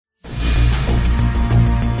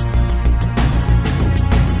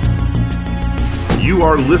You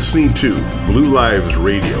are listening to Blue Lives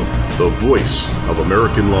Radio, the voice of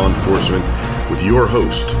American law enforcement, with your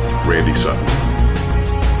host, Randy Sutton.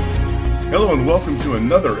 Hello and welcome to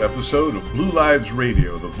another episode of Blue Lives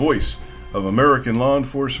Radio, the voice of American law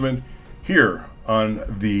enforcement, here on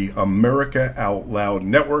the America Out Loud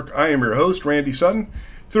Network. I am your host, Randy Sutton,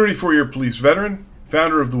 34-year police veteran,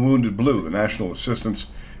 founder of the Wounded Blue, the national assistance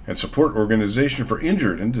and support organization for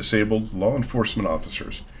injured and disabled law enforcement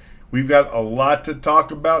officers. We've got a lot to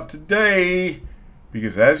talk about today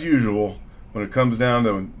because, as usual, when it comes down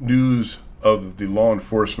to news of the law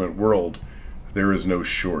enforcement world, there is no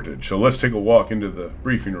shortage. So let's take a walk into the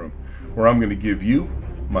briefing room where I'm going to give you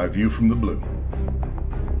my view from the blue.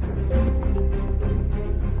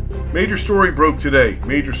 Major story broke today.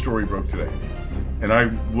 And I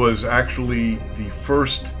was actually the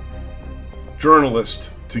first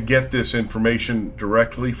journalist to get this information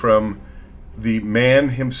directly from the man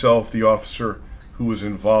himself, the officer who was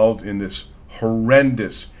involved in this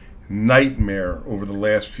horrendous nightmare over the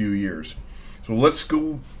last few years. So let's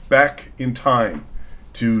go back in time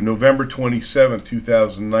to November 27,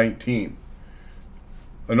 2019.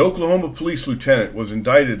 An Oklahoma police lieutenant was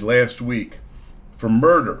indicted last week for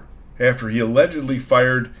murder after he allegedly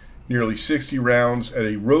fired nearly 60 rounds at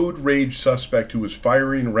a road rage suspect who was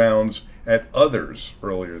firing rounds at others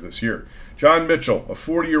earlier this year. John Mitchell, a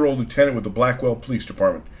 40-year-old lieutenant with the Blackwell Police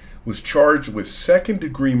Department, was charged with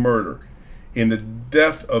second-degree murder in the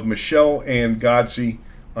death of Michelle Ann Godsey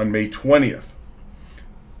on May 20th.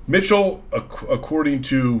 Mitchell, according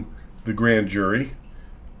to the grand jury,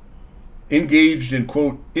 engaged in,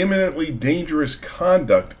 quote, imminently dangerous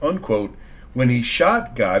conduct, unquote, when he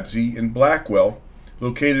shot Godsey in Blackwell,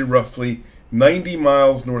 located roughly 90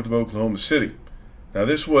 miles north of Oklahoma City. Now,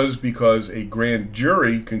 this was because a grand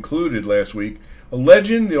jury concluded last week,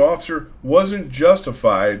 alleging the officer wasn't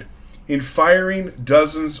justified in firing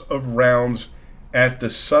dozens of rounds at the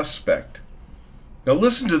suspect. Now,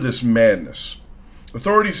 listen to this madness.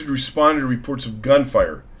 Authorities had responded to reports of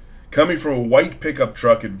gunfire coming from a white pickup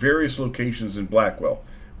truck at various locations in Blackwell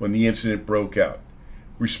when the incident broke out.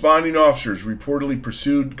 Responding officers reportedly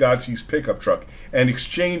pursued Godsey's pickup truck and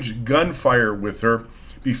exchanged gunfire with her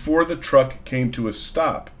before the truck came to a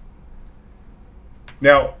stop.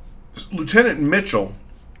 Now, Lieutenant Mitchell,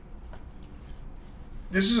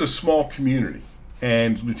 this is a small community,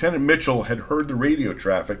 and Lieutenant Mitchell had heard the radio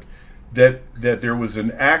traffic that there was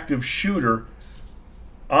an active shooter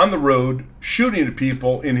on the road shooting at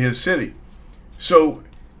people in his city. So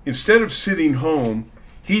instead of sitting home,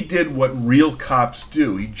 he did what real cops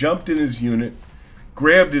do. He jumped in his unit,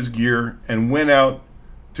 grabbed his gear, and went out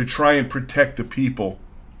to try and protect the people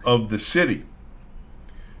of the city.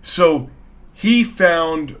 So he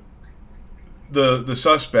found the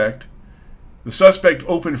suspect. The suspect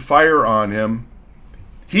opened fire on him.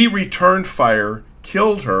 He returned fire,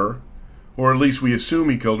 killed her, or at least we assume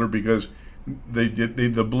he killed her because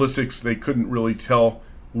the ballistics, they couldn't really tell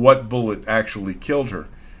what bullet actually killed her.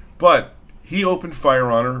 But he opened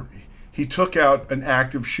fire on her. He took out an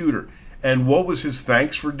active shooter. And what was his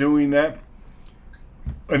thanks for doing that?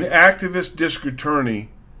 An activist district attorney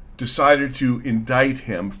decided to indict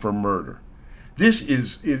him for murder. It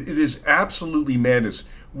is absolutely madness.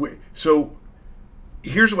 So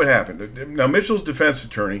here's what happened. Now, Mitchell's defense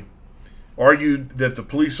attorney argued that the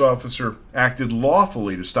police officer acted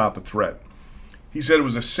lawfully to stop a threat. He said it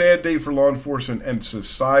was a sad day for law enforcement and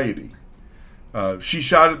society. This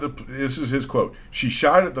is his quote, she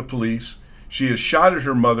shot at the police, she has shot at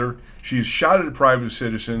her mother, she has shot at private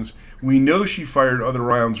citizens, we know she fired other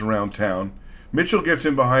rounds around town. Mitchell gets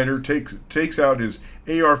in behind her, takes out his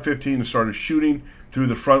AR-15 and started shooting through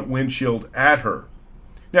the front windshield at her.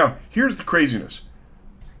 Now, here's the craziness.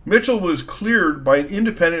 Mitchell was cleared by an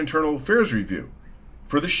independent internal affairs review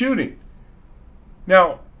for the shooting.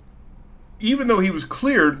 Now, even though he was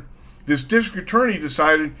cleared, this district attorney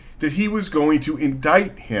decided that he was going to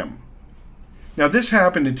indict him. Now, this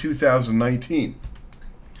happened in 2019.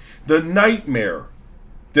 The nightmare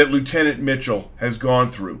that Lieutenant Mitchell has gone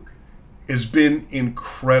through has been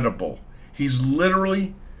incredible. He's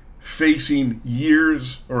literally facing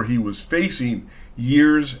years, or he was facing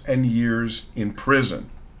years and years in prison.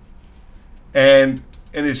 And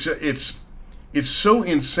it's so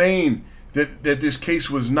insane that this case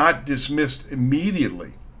was not dismissed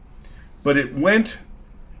immediately, but it went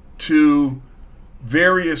to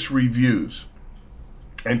various reviews.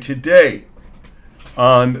 And today,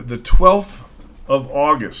 on the 12th of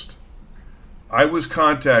August, I was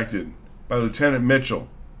contacted by Lieutenant Mitchell,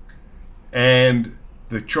 and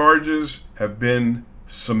the charges have been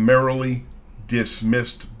summarily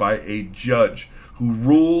dismissed by a judge who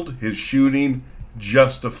ruled his shooting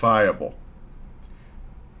justifiable.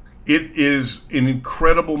 It is an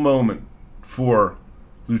incredible moment for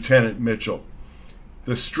Lieutenant Mitchell.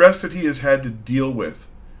 The stress that he has had to deal with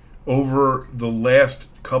over the last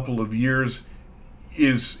couple of years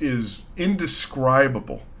is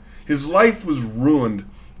indescribable. His life was ruined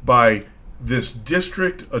by this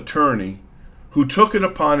district attorney who took it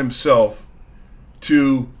upon himself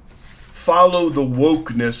to follow the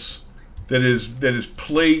wokeness that is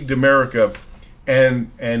plagued America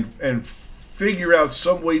and figure out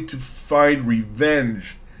some way to find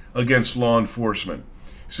revenge against law enforcement.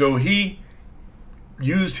 So he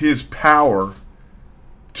used his power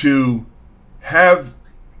to have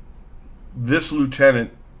this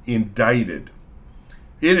lieutenant indicted.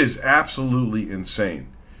 It is absolutely insane.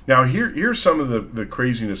 Now, here's some of the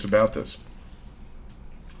craziness about this.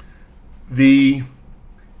 There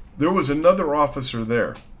was another officer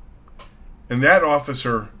there, and that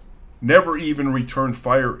officer never even returned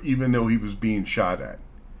fire, even though he was being shot at.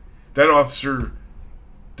 That officer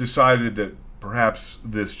decided that perhaps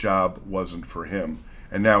this job wasn't for him,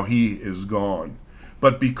 and now he is gone.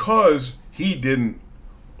 But because he didn't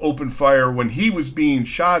open fire when he was being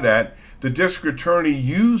shot at, the district attorney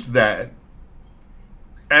used that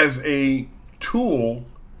as a tool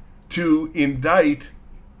to indict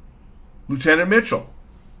Lieutenant Mitchell.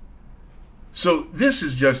 So this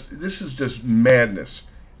is just madness.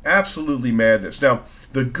 Absolutely madness. Now,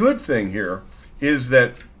 the good thing here is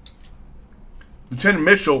that Lieutenant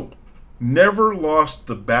Mitchell never lost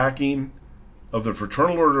the backing of the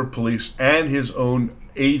Fraternal Order of Police and his own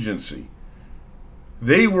agency.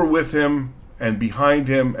 They were with him and behind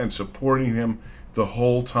him and supporting him the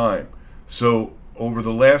whole time. So over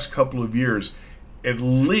the last couple of years, at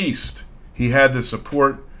least he had the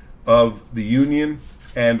support of the union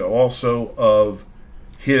and also of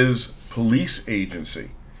his police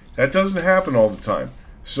agency. That doesn't happen all the time.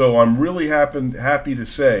 So I'm really happy to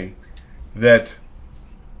say that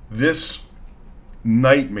this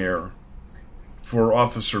nightmare for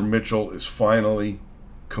Officer Mitchell is finally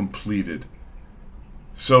completed.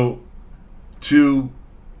 So to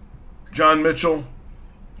John Mitchell,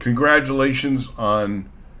 congratulations on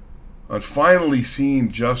finally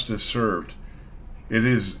seeing justice served.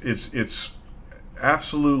 It's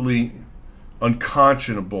absolutely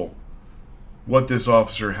unconscionable what this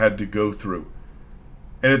officer had to go through.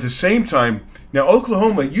 And at the same time, now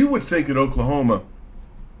Oklahoma, you would think that Oklahoma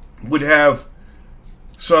would have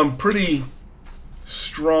some pretty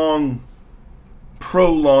strong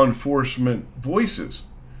pro-law enforcement voices.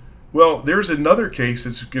 Well, there's another case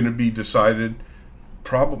that's going to be decided,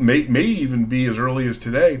 probably may even be as early as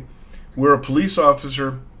today, where a police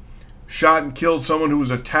officer shot and killed someone who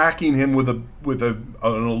was attacking him with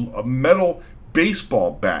a metal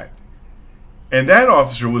baseball bat. And that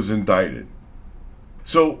officer was indicted.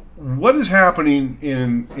 So what is happening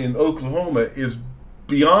in Oklahoma is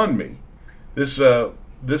beyond me. This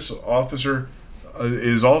officer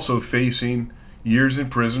is also facing years in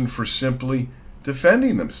prison for simply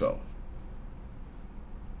defending themselves.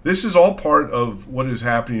 This is all part of what is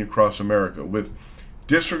happening across America with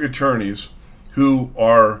district attorneys who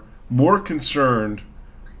are more concerned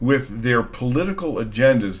with their political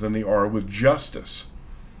agendas than they are with justice.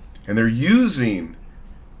 And they're using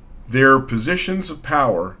their positions of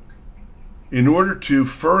power in order to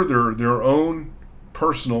further their own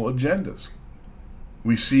personal agendas.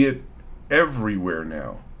 We see it everywhere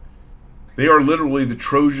now. They are literally the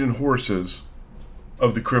Trojan horses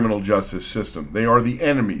of the criminal justice system. They are the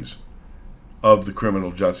enemies of the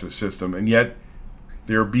criminal justice system, and yet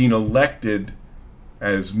they're being elected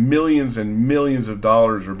as millions and millions of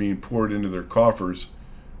dollars are being poured into their coffers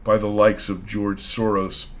by the likes of George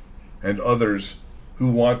Soros and others who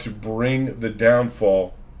want to bring the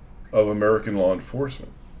downfall of American law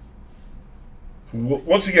enforcement.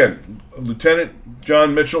 Once again, Lieutenant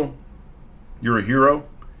John Mitchell, you're a hero.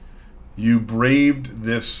 You braved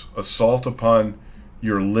this assault upon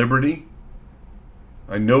your liberty.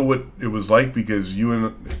 I know what it was like because you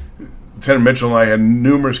and Lieutenant Mitchell and I had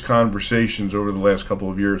numerous conversations over the last couple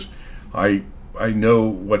of years. I know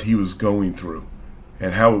what he was going through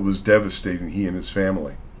and how it was devastating, he and his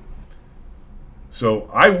family. So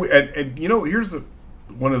here's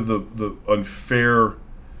one of the unfair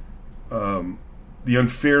the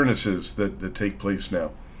unfairnesses that take place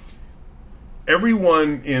now.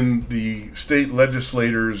 Everyone in the state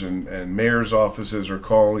legislators and mayor's offices are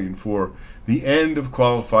calling for the end of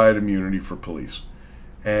qualified immunity for police.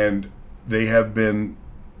 And they have been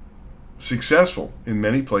successful in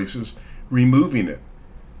many places removing it.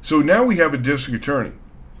 So now we have a district attorney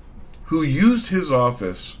who used his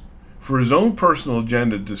office for his own personal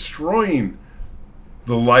agenda, destroying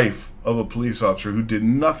the life of a police officer who did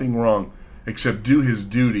nothing wrong except do his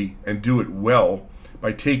duty and do it well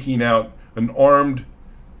by taking out an armed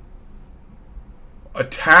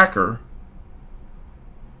attacker.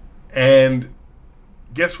 And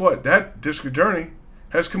guess what? That district attorney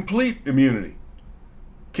has complete immunity.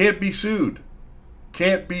 Can't be sued.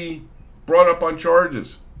 Can't be brought up on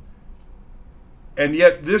charges. And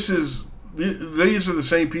yet these are the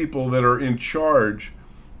same people that are in charge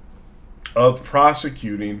of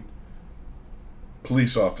prosecuting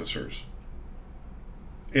police officers.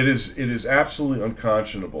 It is absolutely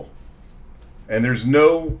unconscionable. And there is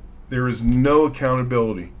no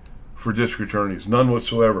accountability for district attorneys, none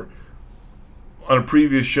whatsoever. On a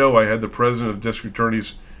previous show, I had the president of District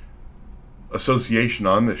Attorneys Association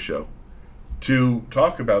on this show to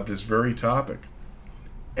talk about this very topic.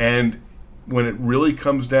 And when it really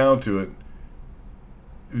comes down to it,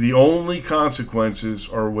 the only consequences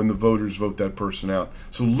are when the voters vote that person out.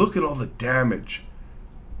 So look at all the damage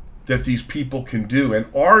that these people can do and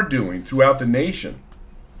are doing throughout the nation.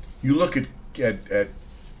 You look at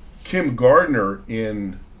Kim Gardner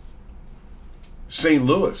in St.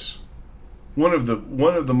 Louis, one of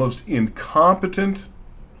the most incompetent,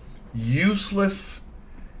 useless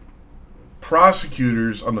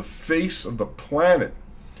prosecutors on the face of the planet,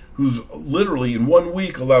 who's literally in 1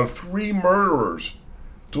 week allowed 3 murderers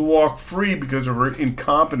to walk free because of her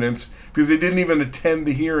incompetence, because they didn't even attend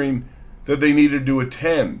the hearing that they needed to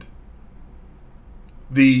attend.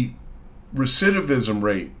 The recidivism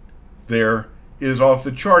rate there is off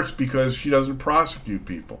the charts because she doesn't prosecute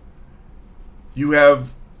people. You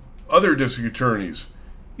have other district attorneys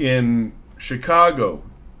in Chicago.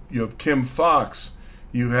 You have Kim Foxx.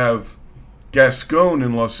 You have Gascon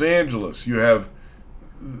in Los Angeles. You have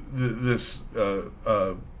this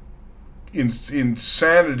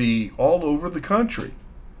insanity all over the country.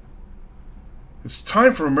 It's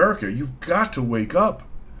time for America. You've got to wake up.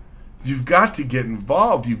 You've got to get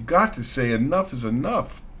involved. You've got to say enough is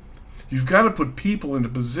enough. You've got to put people into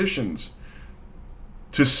positions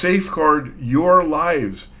to safeguard your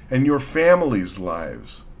lives and your family's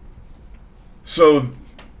lives. So,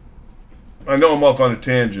 I know I'm off on a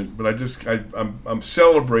tangent, but I'm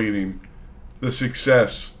celebrating the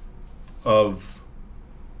success of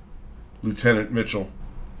Lieutenant Mitchell,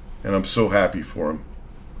 and I'm so happy for him.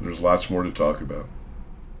 There's lots more to talk about.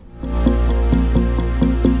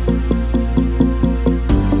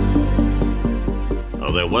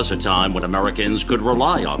 There was a time when Americans could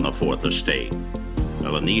rely on the Fourth Estate.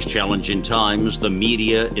 Well, in these challenging times, the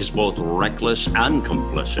media is both reckless and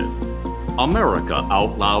complicit.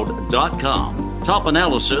 AmericaOutloud.com. Top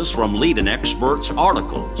analysis from leading experts,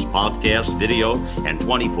 articles, podcast, video, and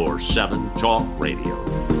 24/7 talk radio.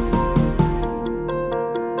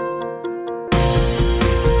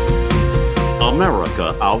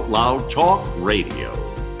 America Out Loud Talk Radio.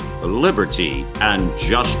 Liberty and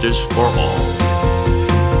justice for all.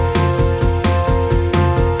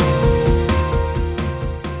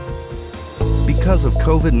 Because of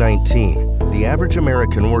COVID-19, the average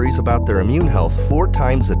American worries about their immune health 4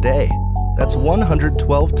 times a day. That's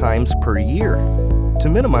 112 times per year. To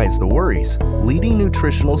minimize the worries, leading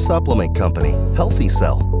nutritional supplement company, Healthy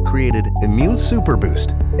Cell, created Immune Super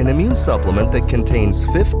Boost, an immune supplement that contains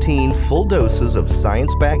 15 full doses of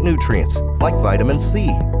science-backed nutrients like vitamin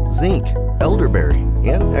C, zinc, elderberry,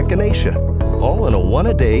 and echinacea, all in a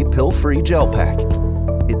 1-a-day pill-free gel pack.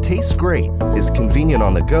 It tastes great, is convenient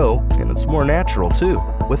on the go, and it's more natural too,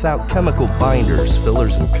 without chemical binders,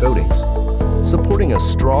 fillers, and coatings. Supporting a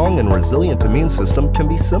strong and resilient immune system can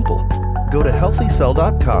be simple. Go to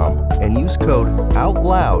healthycell.com and use code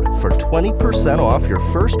OUTLOUD for 20% off your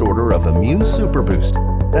first order of Immune Super Boost.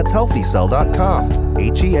 That's healthycell.com,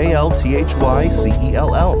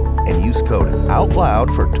 HEALTHYCELL, and use code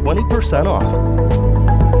OUTLOUD for 20% off.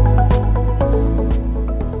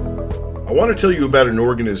 I want to tell you about an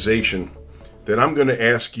organization that I'm going to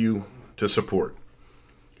ask you to support.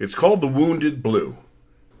 It's called The Wounded Blue,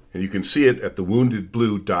 and you can see it at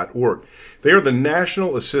thewoundedblue.org. They are the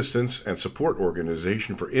National Assistance and Support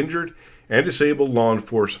Organization for Injured and Disabled Law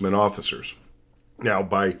Enforcement Officers. Now,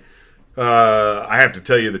 I have to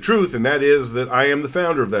tell you the truth, and that is that I am the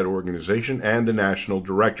founder of that organization and the national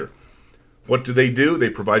director. What do? They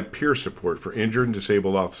provide peer support for injured and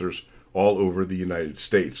disabled officers all over the United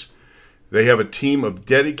States. They have a team of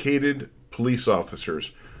dedicated police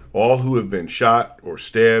officers, all who have been shot or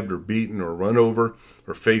stabbed or beaten or run over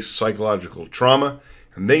or faced psychological trauma,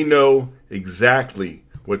 and they know exactly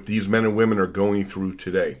what these men and women are going through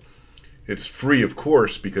today. It's free, of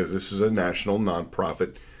course, because this is a national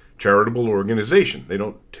nonprofit charitable organization. They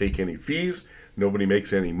don't take any fees. Nobody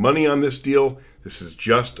makes any money on this deal. This is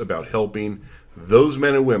just about helping those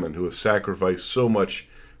men and women who have sacrificed so much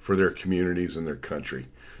for their communities and their country.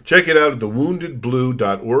 Check it out at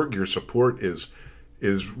thewoundedblue.org. Your support is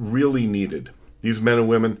really needed. These men and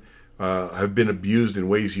women have been abused in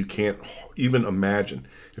ways you can't even imagine.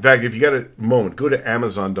 In fact, if you got a moment, go to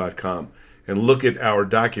Amazon.com and look at our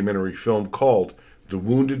documentary film called The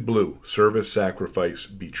Wounded Blue, Service, Sacrifice,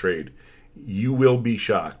 Betrayed. You will be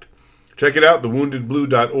shocked. Check it out,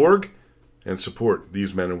 thewoundedblue.org, and support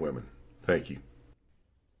these men and women. Thank you.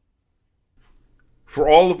 For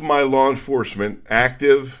all of my law enforcement,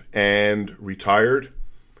 active and retired,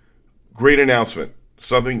 great announcement.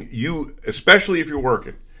 Something you, especially if you're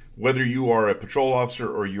working, whether you are a patrol officer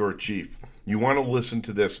or you're a chief, you want to listen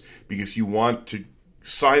to this because you want to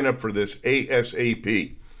sign up for this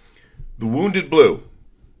ASAP. The Wounded Blue,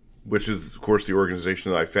 which is, of course, the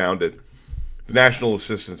organization that I founded, the National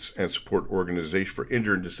Assistance and Support Organization for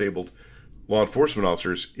Injured and Disabled Law Enforcement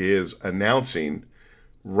Officers, is announcing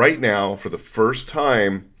right now for the first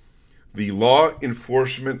time the Law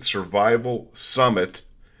Enforcement Survival Summit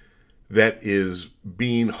that is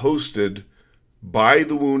being hosted by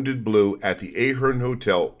the Wounded Blue at the Ahern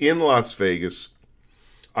Hotel in Las Vegas,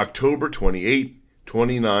 October 28,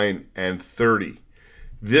 29, and 30.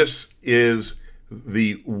 This is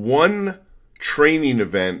the one training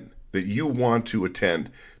event that you want to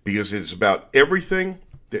attend because it's about everything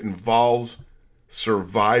that involves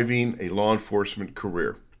surviving a law enforcement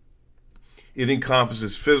career. It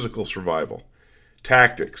encompasses physical survival,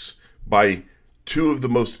 tactics by two of the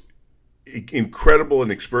most incredible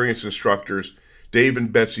and experienced instructors, Dave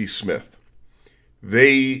and Betsy Smith.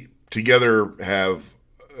 They together have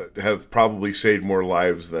probably saved more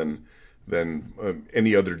lives than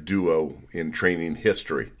any other duo in training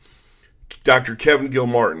history. Dr. Kevin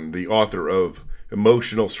Gilmartin, the author of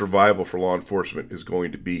Emotional Survival for Law Enforcement, is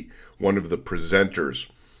going to be one of the presenters.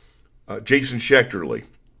 Jason Schechterly,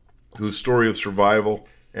 whose story of survival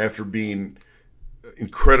after being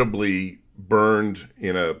incredibly burned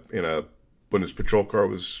when his patrol car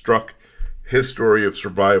was struck, his story of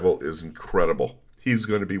survival is incredible. He's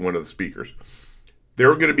going to be one of the speakers.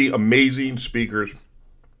 There are going to be amazing speakers,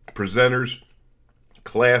 presenters,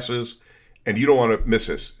 classes, and you don't want to miss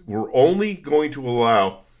this. We're only going to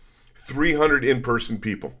allow 300 in-person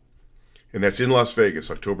people, and that's in Las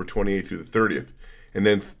Vegas, October 28th through the 30th. And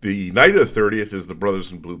then the night of the 30th is the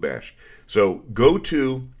Brothers in Blue Bash. So go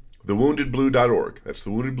to thewoundedblue.org. That's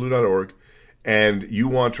thewoundedblue.org. And you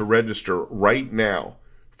want to register right now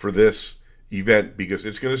for this event because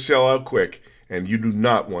it's going to sell out quick and you do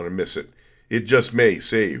not want to miss it. It just may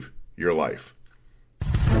save your life.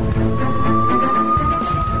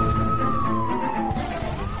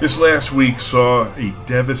 This last week saw a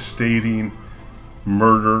devastating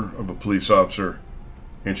murder of a police officer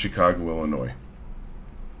in Chicago, Illinois.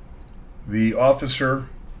 The officer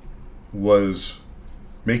was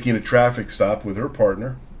making a traffic stop with her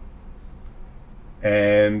partner,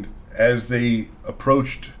 and as they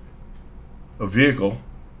approached a vehicle,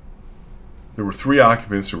 there were three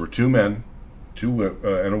occupants. There were two men,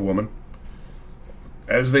 and a woman.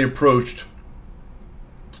 As they approached,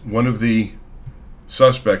 one of the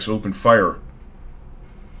suspects opened fire,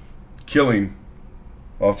 killing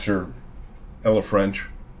Officer Ella French,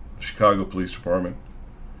 the Chicago Police Department,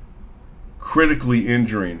 critically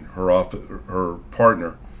injuring her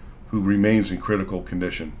partner, who remains in critical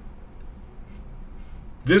condition.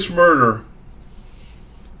 This murder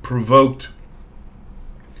provoked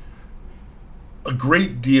a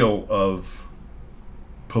great deal of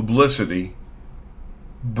publicity,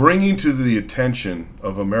 bringing to the attention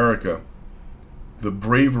of America the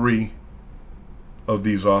bravery of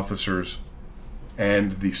these officers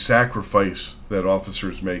and the sacrifice that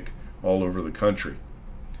officers make all over the country.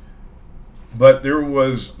 But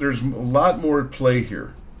there's a lot more at play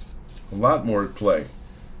here. A lot more at play.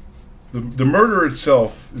 The murder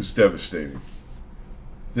itself is devastating.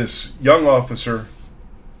 This young officer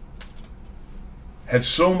had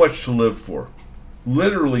so much to live for,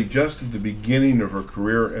 literally just at the beginning of her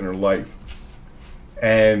career and her life.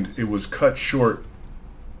 And it was cut short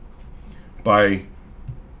by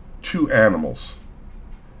two animals.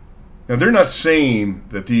 Now, they're not saying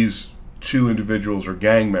that these two individuals are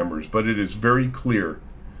gang members, but it is very clear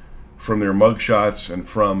from their mugshots and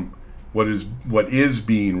from what is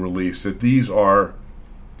being released that these are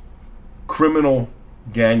criminal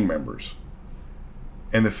gang members.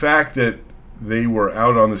 And the fact that they were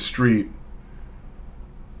out on the street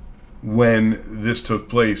when this took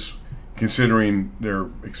place, considering their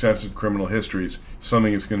extensive criminal histories,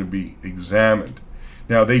 something that's going to be examined.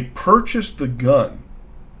 Now, they purchased the gun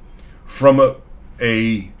from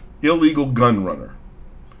a illegal gun runner.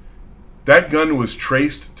 That gun was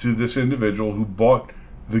traced to this individual who bought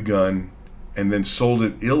the gun and then sold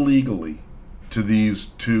it illegally to these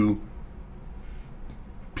two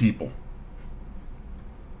people.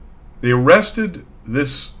 They arrested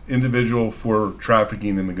this individual for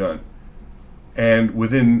trafficking in the gun, and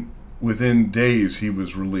within days he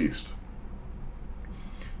was released.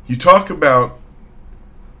 You talk about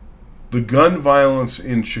the gun violence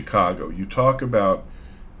in Chicago. You talk about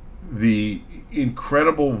the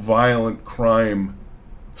incredible violent crime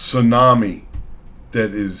tsunami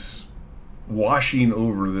that is washing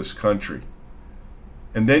over this country.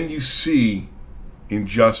 And then you see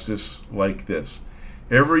injustice like this.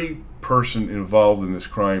 Every person involved in this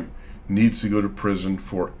crime needs to go to prison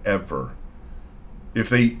forever. If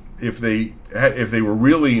they were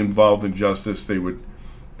really involved in justice, they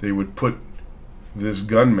would put this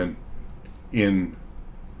gunman in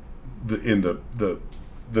the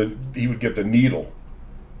he would get the needle.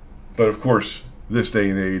 But of course, this day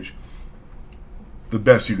and age, the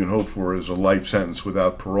best you can hope for is a life sentence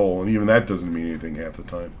without parole, and even that doesn't mean anything half the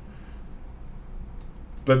time.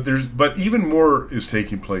 But even more is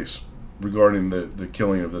taking place regarding the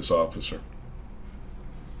killing of this officer.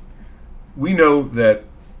 We know that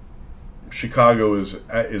Chicago is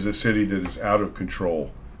a city that is out of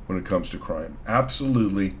control when it comes to crime.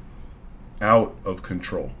 Absolutely out of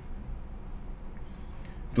control.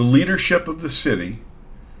 The leadership of the city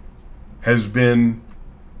has been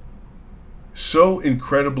so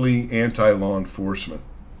incredibly anti-law enforcement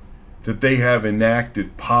that they have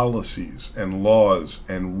enacted policies and laws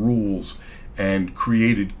and rules and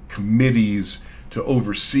created committees to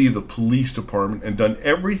oversee the police department and done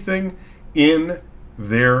everything in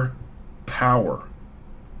their power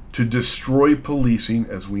to destroy policing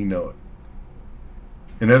as we know it.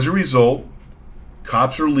 And as a result,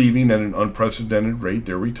 cops are leaving at an unprecedented rate.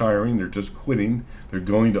 They're retiring. They're just quitting. They're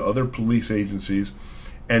going to other police agencies.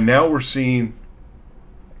 And now we're seeing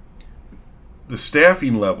the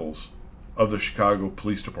staffing levels of the Chicago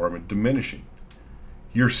Police Department diminishing.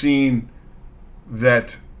 You're seeing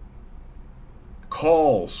that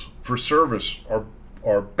calls for service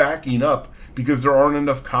are backing up because there aren't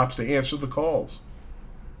enough cops to answer the calls.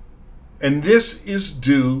 And this is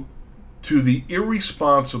due to the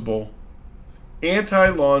irresponsible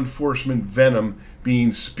anti-law enforcement venom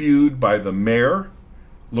being spewed by the mayor,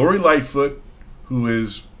 Lori Lightfoot,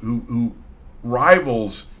 who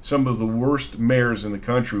rivals some of the worst mayors in the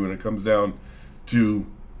country when it comes down to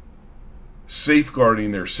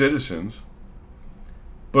safeguarding their citizens,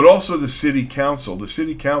 but also the city council. The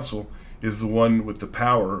city council is the one with the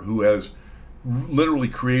power who has literally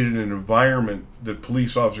created an environment that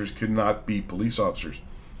police officers could not be police officers.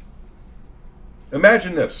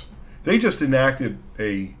 Imagine this. They just enacted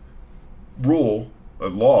a rule, a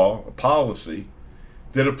law, a policy,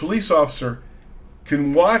 that a police officer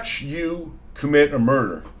can watch you commit a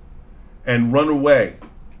murder and run away.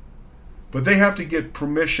 But they have to get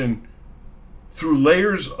permission through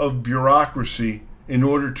layers of bureaucracy in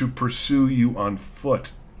order to pursue you on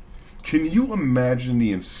foot. Can you imagine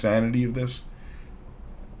the insanity of this?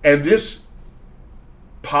 And this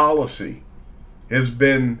policy has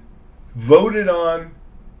been voted on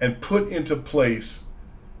and put into place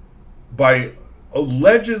by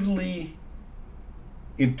allegedly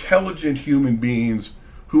intelligent human beings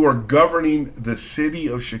who are governing the city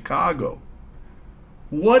of Chicago.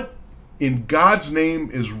 What in God's name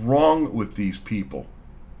is wrong with these people?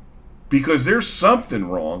 Because there's something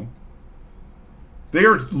wrong. They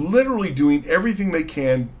are literally doing everything they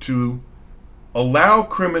can to allow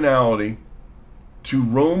criminality to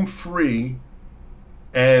roam free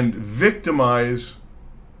and victimize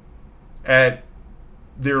at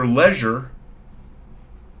their leisure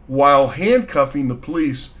while handcuffing the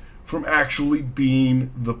police from actually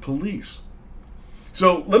being the police.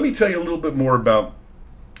 So let me tell you a little bit more about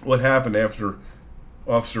what happened after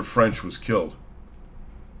Officer French was killed.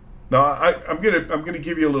 Now, I'm gonna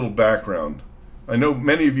give you a little background. I know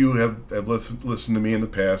many of you have listened to me in the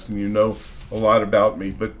past, and you know a lot about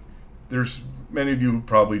me, but there's many of you who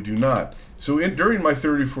probably do not. So during my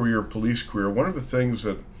 34-year police career, one of the things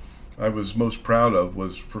that I was most proud of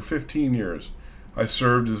was for 15 years, I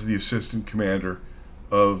served as the assistant commander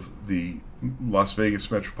of the Las Vegas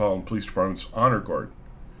Metropolitan Police Department's Honor Guard.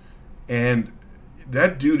 And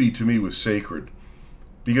that duty to me was sacred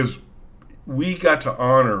because we got to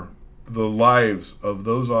honor the lives of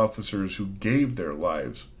those officers who gave their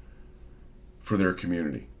lives for their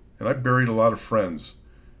community. And I buried a lot of friends,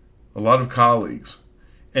 a lot of colleagues.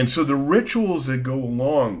 And so the rituals that go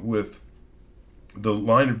along with the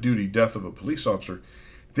line of duty death of a police officer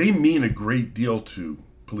they mean a great deal to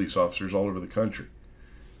police officers all over the country.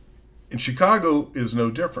 And Chicago is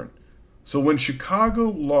no different. So when Chicago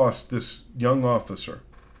lost this young officer,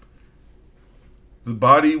 the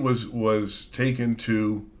body was taken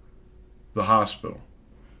to the hospital.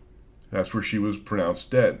 That's where she was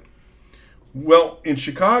pronounced dead. Well, in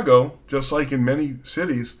Chicago, just like in many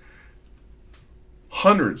cities,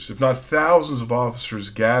 hundreds, if not thousands of officers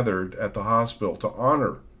gathered at the hospital to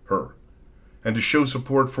honor her and to show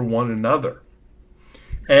support for one another.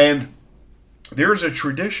 And there's a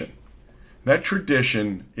tradition. That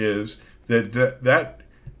tradition is that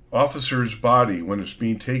officer's body, when it's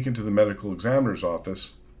being taken to the medical examiner's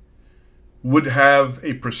office, would have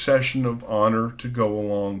a procession of honor to go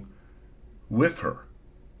along with her.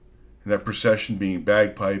 And that procession being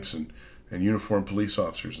bagpipes and uniformed police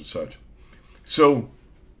officers and such. So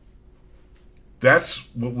that's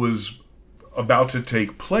what was about to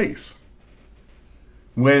take place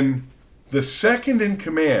when the second in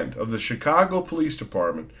command of the Chicago Police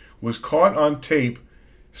Department was caught on tape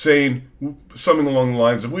saying something along the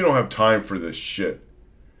lines of, "We don't have time for this shit,"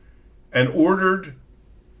 and ordered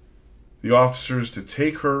the officers to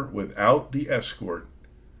take her without the escort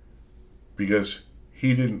because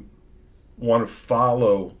he didn't want to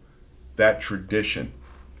follow that tradition.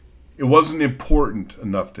 It wasn't important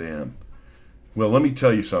enough to him. Well, let me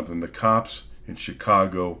tell you something. The cops in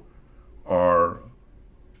Chicago are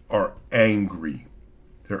angry.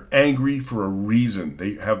 They're angry for a reason.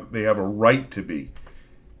 They have a right to be.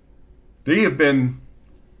 They have been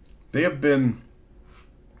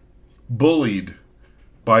bullied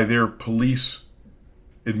by their police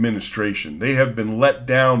administration. They have been let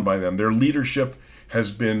down by them. Their leadership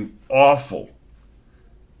has been awful.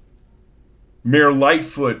 Mayor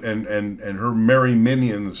Lightfoot and her merry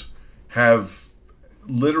minions have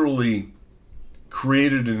literally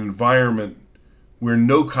created an environment where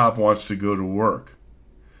no cop wants to go to work.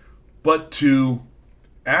 But to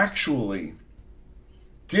actually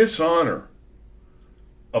dishonor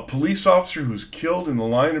a police officer who's killed in the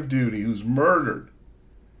line of duty, who's murdered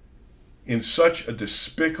in such a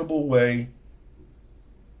despicable way,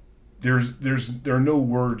 there are no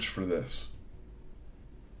words for this.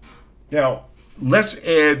 Now, let's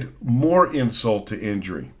add more insult to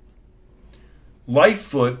injury.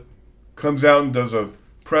 Lightfoot comes out and does a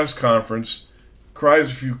press conference,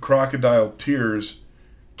 cries a few crocodile tears,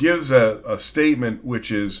 gives a statement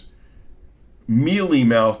which is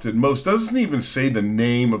mealy-mouthed at most, doesn't even say the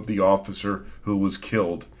name of the officer who was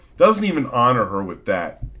killed, doesn't even honor her with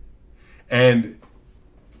that. And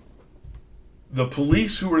the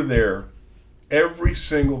police who were there, every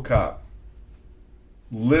single cop,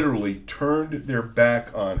 literally turned their back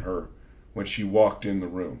on her when she walked in the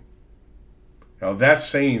room. Now that's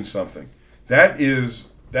saying something. That is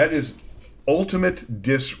ultimate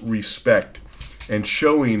disrespect and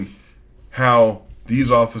showing how these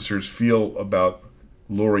officers feel about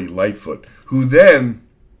Lori Lightfoot, who then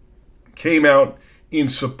came out in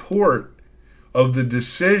support of the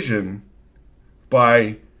decision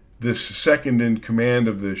by this second in command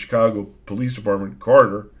of the Chicago Police Department,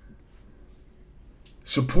 Carter,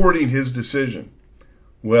 supporting his decision.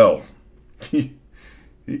 Well,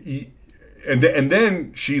 and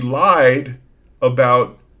then she lied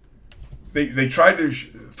about, they tried to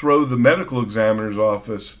throw the medical examiner's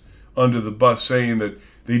office under the bus, saying that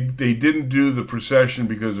they didn't do the procession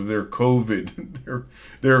because of their COVID,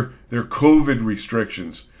 their COVID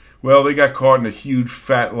restrictions. Well, they got caught in a huge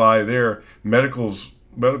fat lie there. Medical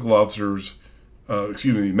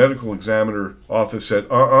examiner office said,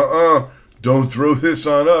 don't throw this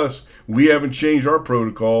on us. We haven't changed our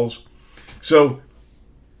protocols. So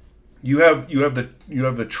you have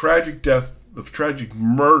the tragic death, the tragic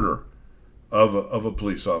murder of a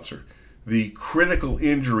police officer, the critical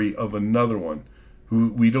injury of another one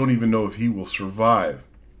who we don't even know if he will survive.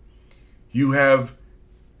 You have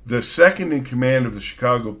the second in command of the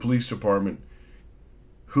Chicago Police Department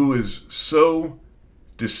who is so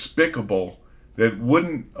despicable that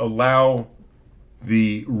wouldn't allow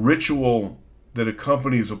the ritual that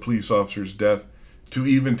accompanies a police officer's death to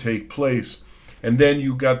even take place. And then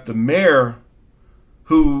you got the mayor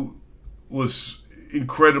who was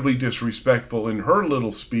incredibly disrespectful in her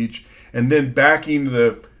little speech, and then backing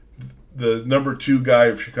the number 2 guy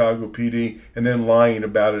of Chicago PD and then lying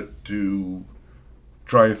about it to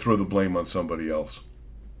try and throw the blame on somebody else.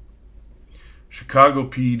 Chicago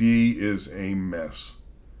PD is a mess.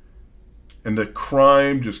 And the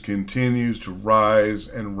crime just continues to rise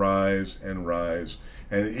and rise and rise.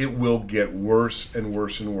 And it will get worse and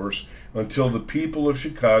worse and worse until the people of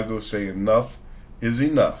Chicago say enough is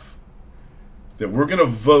enough. That we're going to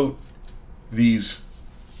vote these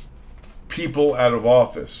people out of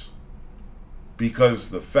office, because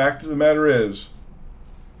the fact of the matter is,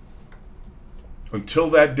 until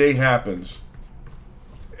that day happens,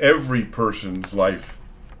 every person's life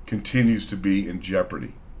continues to be in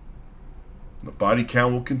jeopardy. The body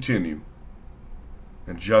count will continue,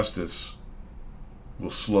 and justice will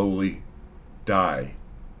slowly die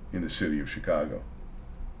in the city of Chicago.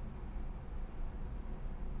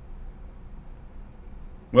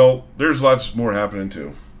 Well, there's lots more happening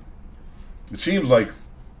too. It seems like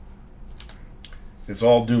it's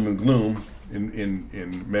all doom and gloom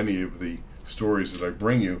in many of the stories that I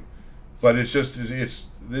bring you, but it's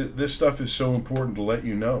this stuff is so important to let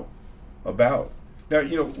you know about.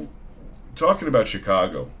 Now, talking about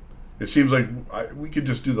Chicago, it seems like we could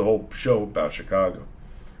just do the whole show about Chicago.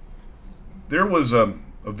 There was a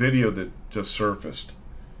video that just surfaced,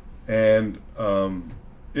 and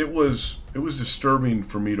it was disturbing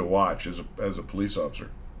for me to watch as a police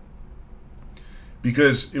officer,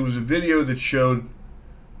 because it was a video that showed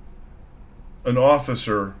an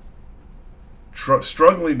officer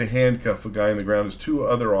struggling to handcuff a guy on the ground as two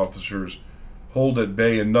other officers hold at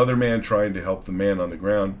bay another man trying to help the man on the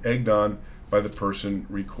ground, egged on by the person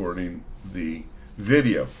recording the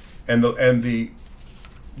video. And the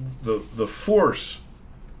force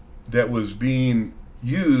that was being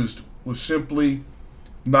used was simply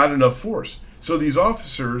not enough force. So these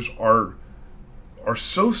officers are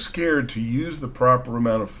so scared to use the proper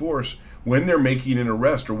amount of force when they're making an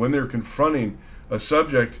arrest or when they're confronting a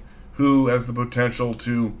subject who has the potential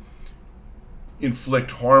to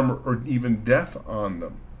inflict harm or even death on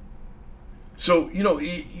them. So,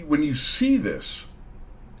 when you see this,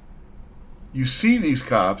 you see these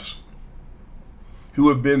cops who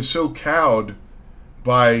have been so cowed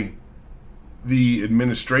by the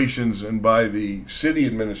administrations and by the city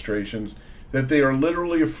administrations that they are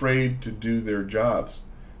literally afraid to do their jobs.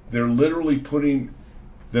 They're literally putting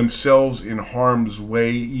themselves in harm's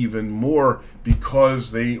way even more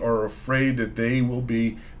because they are afraid that they will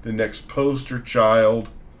be the next poster child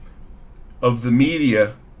of the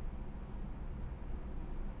media.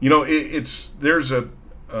 There's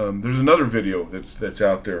another video that's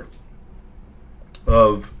out there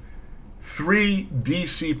of 3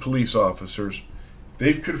 DC police officers.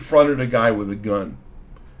 They've confronted a guy with a gun.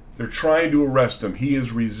 They're trying to arrest him. He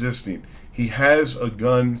is resisting. He has a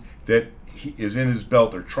gun that is in his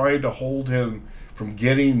belt. They're trying to hold him from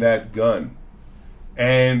getting that gun.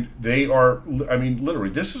 And they are, literally,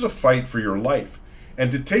 this is a fight for your life.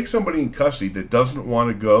 And to take somebody in custody that doesn't want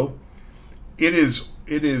to go, it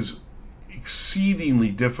is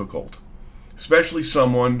exceedingly difficult, especially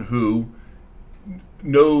someone who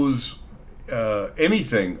knows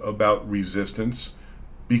anything about resistance,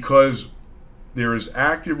 because there is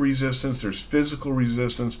active resistance, there's physical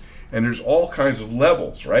resistance, and there's all kinds of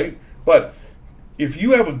levels, right? But if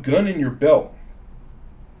you have a gun in your belt,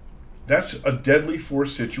 that's a deadly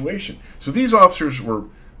force situation. So these officers were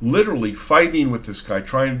literally fighting with this guy,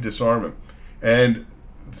 trying to disarm him. And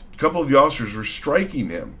a couple of the officers were striking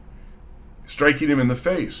him in the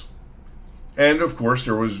face. And of course,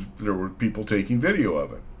 there were people taking video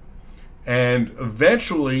of it. And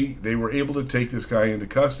eventually, they were able to take this guy into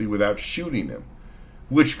custody without shooting him,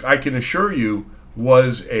 which I can assure you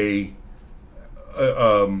was a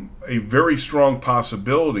very strong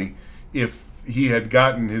possibility if he had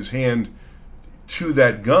gotten his hand to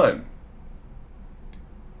that gun.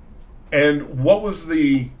 And what was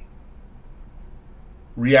the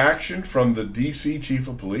reaction from the DC chief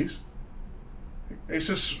of police?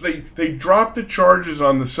 They dropped the charges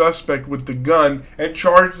on the suspect with the gun and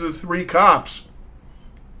charged the 3 cops.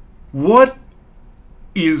 What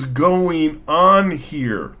is going on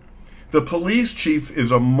here? The police chief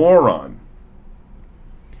is a moron.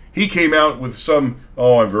 He came out with some,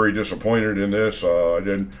 I'm very disappointed in this. I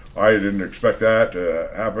didn't expect that to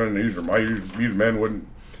happen. These men wouldn't.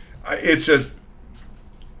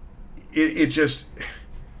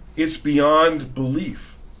 It's beyond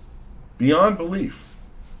belief. Beyond belief.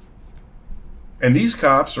 And these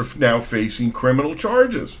cops are now facing criminal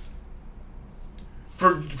charges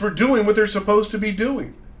for doing what they're supposed to be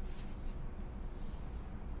doing.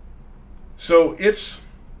 So it's,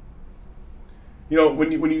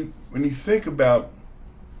 when you think about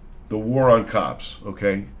the war on cops,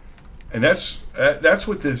 okay, and that's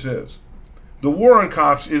what this is. The war on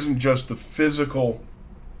cops isn't just the physical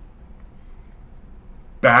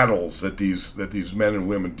battles that these men and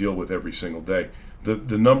women deal with every single day.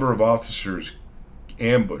 The number of officers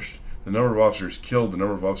ambushed, the number of officers killed, the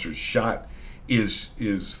number of officers shot is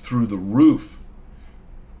through the roof.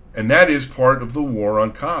 And that is part of the war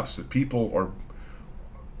on cops, that people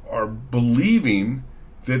are believing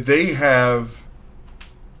that they have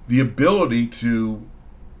the ability to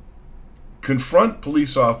confront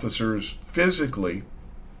police officers physically,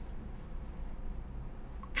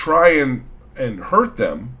 try and hurt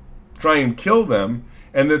them, try and kill them,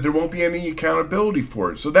 and that there won't be any accountability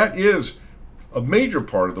for it. So that is a major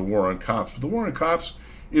part of the war on cops. But the war on cops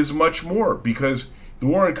is much more, because the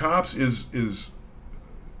war on cops is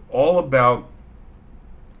all about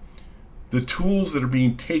the tools that are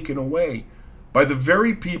being taken away by the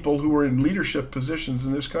very people who are in leadership positions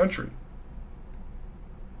in this country.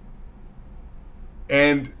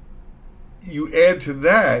 And you add to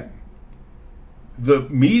that the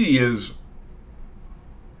media's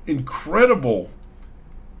incredible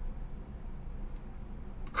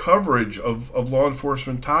coverage of law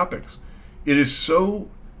enforcement topics. It is so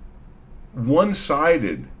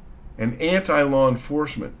one-sided and anti-law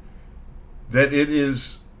enforcement that it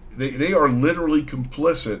is they are literally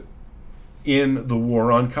complicit in the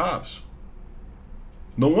war on cops.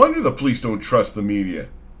 No wonder the police don't trust the media.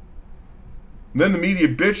 And then the media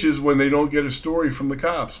bitches when they don't get a story from the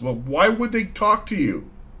cops. Well, why would they talk to you?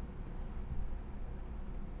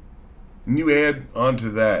 And you add on to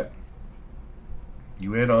that.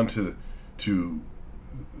 You add on to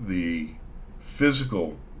the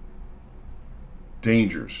physical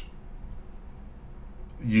dangers.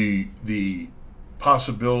 The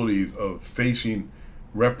possibility of facing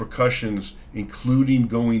repercussions, including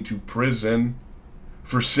going to prison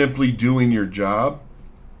for simply doing your job,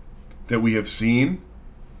 that we have seen.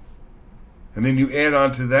 And then you add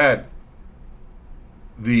on to that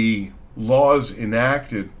the laws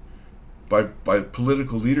enacted by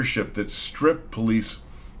political leadership that strip police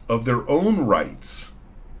of their own rights.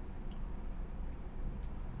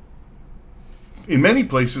 In many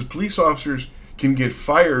places, police officers can get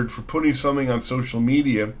fired for putting something on social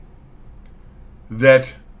media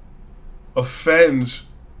that offends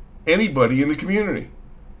anybody in the community.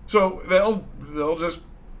 So they'll just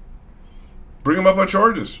bring them up on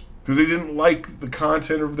charges because they didn't like the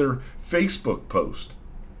content of their Facebook post.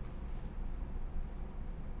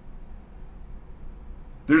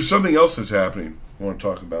 There's something else that's happening I want to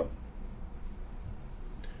talk about.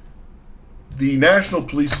 The National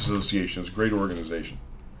Police Association is a great organization.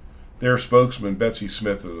 Their spokesman, Betsy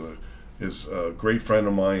Smith, is a great friend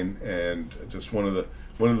of mine and just one of the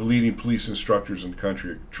leading police instructors in the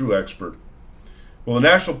country, a true expert. Well, the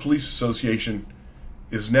National Police Association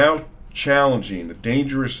is now challenging a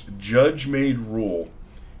dangerous judge-made rule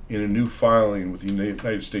in a new filing with the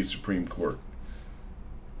United States Supreme Court.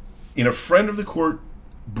 In a friend of the court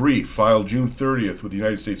brief filed June 30th with the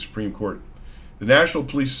United States Supreme Court, the National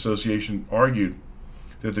Police Association argued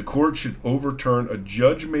that the court should overturn a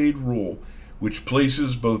judge-made rule which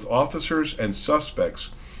places both officers and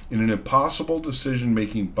suspects in an impossible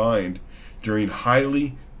decision-making bind during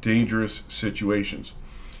highly dangerous situations.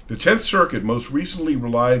 The 10th Circuit most recently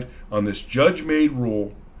relied on this judge-made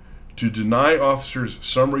rule to deny officers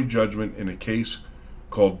summary judgment in a case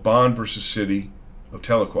called Bond versus City of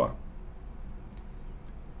Tahlequah.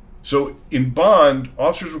 So in Bond,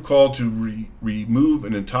 officers were called to remove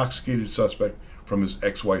an intoxicated suspect from his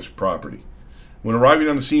ex-wife's property. When arriving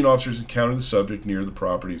on the scene, officers encountered the subject near the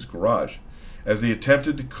property's garage. As they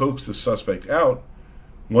attempted to coax the suspect out,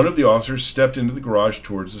 one of the officers stepped into the garage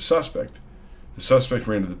towards the suspect. The suspect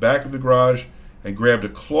ran to the back of the garage and grabbed a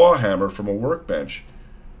claw hammer from a workbench,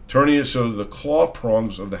 turning it so that the claw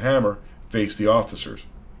prongs of the hammer faced the officers.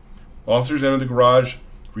 Officers entered the garage,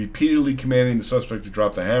 repeatedly commanding the suspect to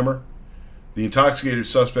drop the hammer. The intoxicated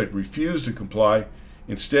suspect refused to comply,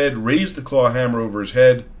 instead raised the claw hammer over his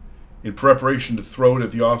head in preparation to throw it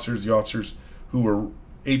at the officers. The officers, who were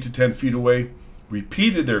 8 to 10 feet away,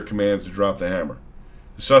 repeated their commands to drop the hammer.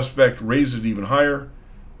 The suspect raised it even higher,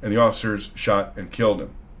 and the officers shot and killed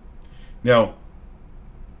him. Now,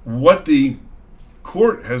 what the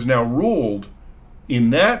court has now ruled in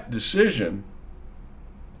that decision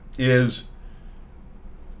is,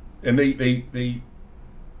 and they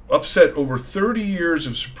upset over 30 years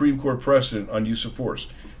of Supreme Court precedent on use of force.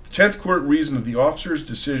 The 10th Court reasoned that the officer's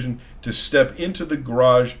decision to step into the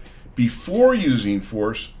garage before using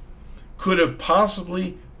force could have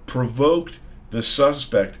possibly provoked the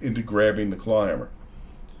suspect into grabbing the claw hammer.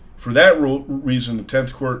 For that reason, the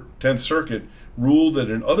 10th Circuit ruled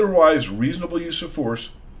that an otherwise reasonable use of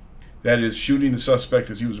force, that is, shooting the suspect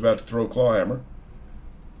as he was about to throw a claw hammer,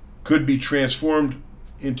 could be transformed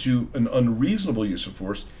into an unreasonable use of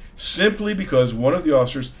force simply because one of the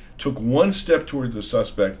officers took one step toward the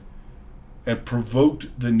suspect and provoked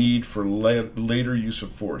the need for later use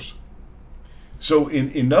of force. So,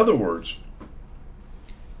 in other words,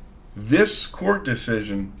 this court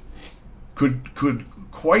decision could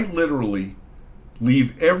quite literally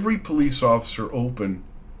leave every police officer open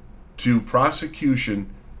to prosecution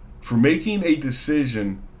for making a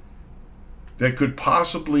decision that could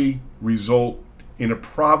possibly result in a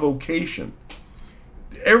provocation.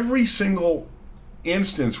 Every single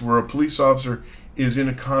instance where a police officer is in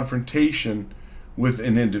a confrontation with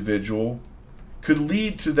an individual could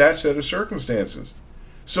lead to that set of circumstances.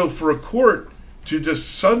 So for a court to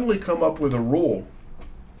just suddenly come up with a rule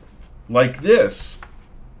like this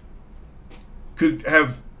could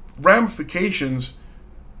have ramifications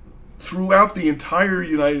throughout the entire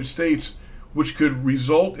United States, which could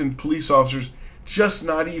result in police officers just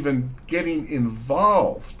not even getting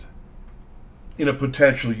involved in a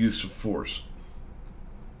potential use of force.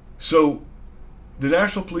 So the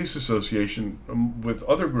National Police Association, with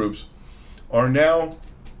other groups, are now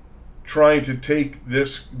trying to take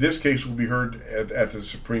this case will be heard at the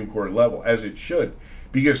Supreme Court level, as it should,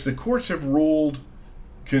 because the courts have ruled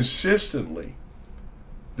consistently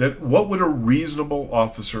that what would a reasonable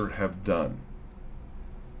officer have done?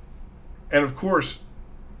 And of course,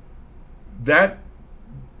 that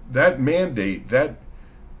mandate, that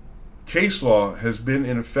case law has been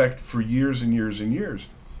in effect for years and years and years.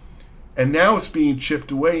 And now it's being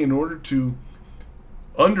chipped away in order to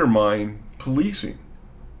undermine policing.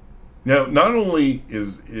 Now, not only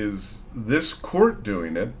is this court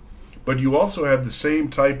doing it, but you also have the same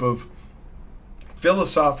type of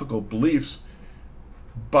philosophical beliefs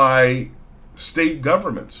by state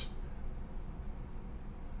governments.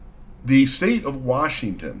 The state of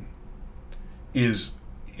Washington is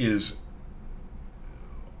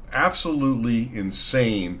absolutely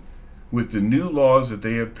insane with the new laws that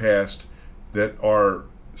they have passed that are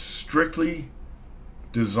strictly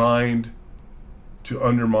designed to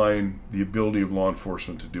undermine the ability of law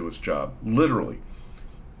enforcement to do its job. Literally.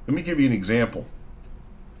 Let me give you an example.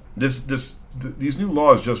 These new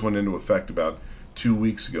laws just went into effect about 2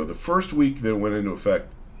 weeks ago. The first week that went into effect,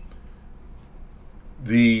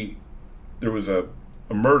 there was a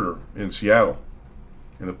murder in Seattle,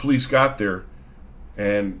 and the police got there,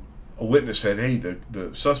 and a witness said, hey,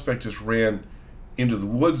 the suspect just ran into the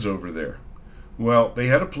woods over there. Well, they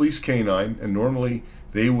had a police canine, and normally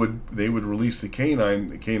they would release the canine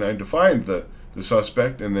to find the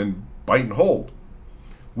suspect and then bite and hold.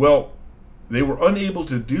 Well, they were unable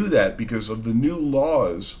to do that because of the new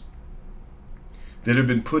laws that have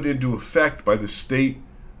been put into effect by the state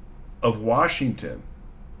of Washington.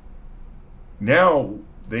 Now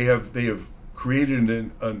they have created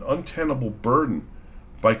an untenable burden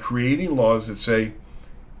by creating laws that say,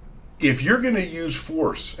 if you're going to use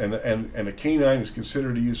force, and a canine is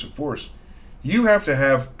considered a use of force, you have to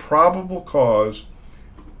have probable cause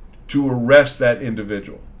to arrest that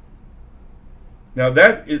individual. Now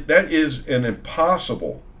that is an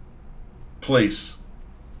impossible place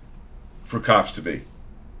for cops to be.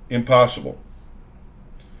 Impossible.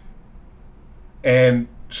 And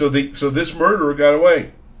so this murderer got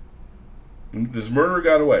away.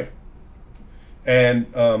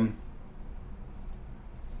 And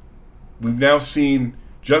we've now seen,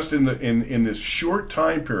 just in this short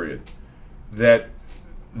time period, that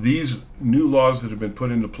these new laws that have been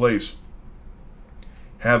put into place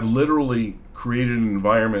have literally created an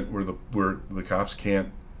environment where the cops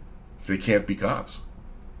can't be cops.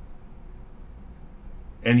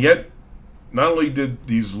 And yet, not only did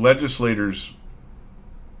these legislators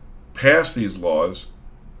pass these laws,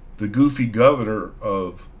 the goofy governor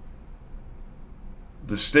of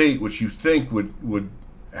the state, which you think would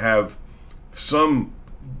have some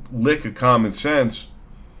lick of common sense,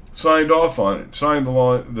 signed off on it, signed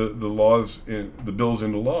the bills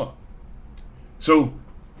into law. So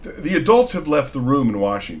the adults have left the room in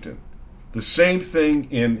Washington. The same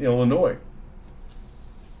thing in Illinois.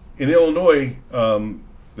 In Illinois,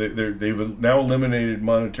 they've now eliminated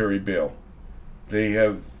monetary bail.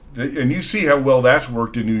 And you see how well that's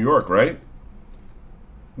worked in New York, right?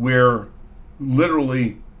 Where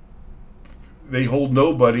literally they hold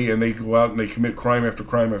nobody and they go out and they commit crime after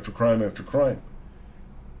crime after crime after crime.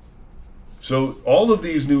 So all of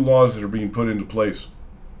these new laws that are being put into place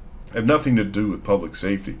have nothing to do with public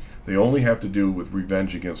safety. They only have to do with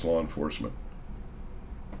revenge against law enforcement.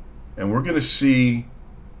 And we're going to see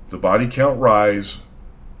the body count rise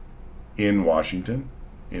in Washington,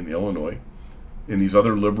 in Illinois, in these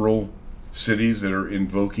other liberal cities that are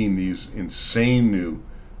invoking these insane new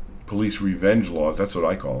police revenge laws. That's what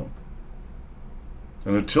I call them.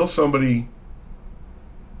 And until somebody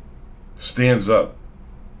stands up,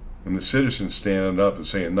 and the citizens stand up and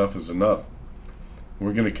say enough is enough,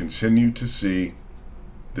 we're going to continue to see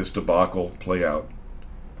this debacle play out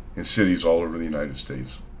in cities all over the United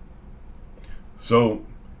States. So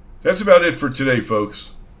that's about it for today,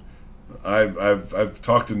 folks. I've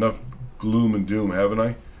talked enough gloom and doom, haven't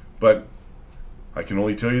I? But I can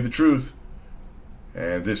only tell you the truth.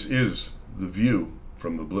 And this is The View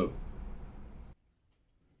from the Blue.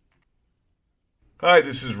 Hi,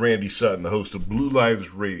 this is Randy Sutton, the host of Blue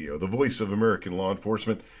Lives Radio, the voice of American law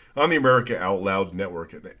enforcement on the America Out Loud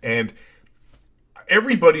network. And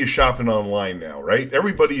everybody is shopping online now, right?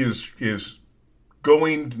 Everybody is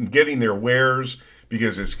going and getting their wares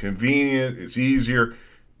because it's convenient, it's easier.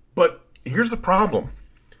 But here's the problem.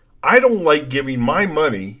 I don't like giving my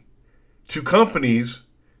money to companies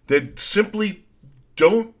that simply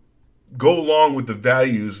don't go along with the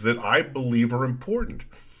values that I believe are important.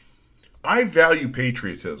 I value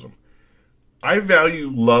patriotism. I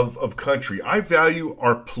value love of country. I value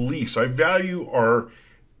our police. I value our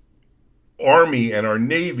Army and our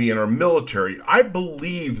Navy and our military. I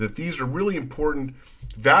believe that these are really important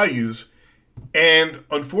values. And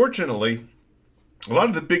unfortunately, a lot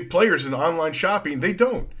of the big players in online shopping, they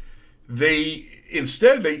don't.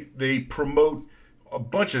 Instead they promote a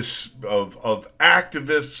bunch of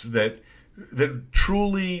activists that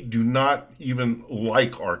truly do not even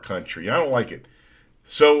like our country. I don't like it.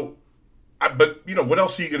 So, but what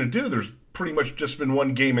else are you going to do? There's pretty much just been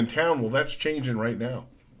one game in town. Well, that's changing right now.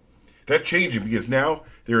 That's changing because now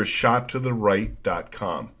there is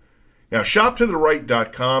ShopToTheRight.com. Now,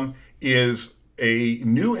 ShopToTheRight.com is a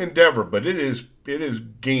new endeavor, but it is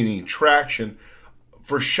gaining traction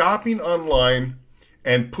for shopping online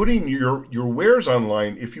and putting your wares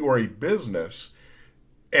online if you are a business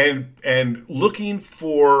and looking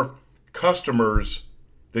for customers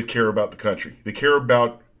that care about the country, that care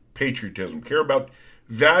about patriotism, care about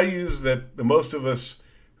values that the most of us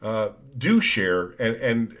do share.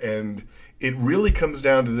 And it really comes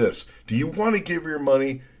down to this. Do you want to give your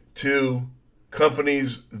money to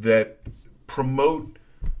companies that promote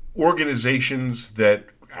organizations that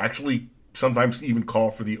actually sometimes even call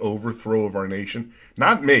for the overthrow of our nation?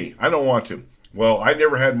 Not me. I don't want to. Well, I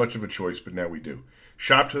never had much of a choice, but now we do.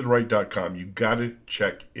 ShopToTheRight.com. You got to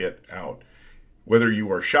check it out. Whether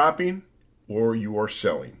you are shopping or you are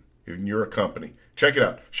selling, and you're a company, check it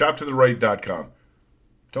out. ShopToTheRight.com.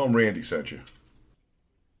 Tell them Randy sent you.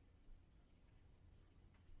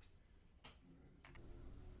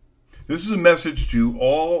 This is a message to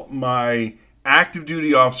all my active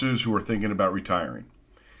duty officers who are thinking about retiring.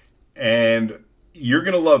 And you're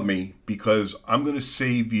going to love me because I'm going to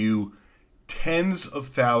save you tens of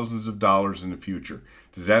thousands of dollars in the future.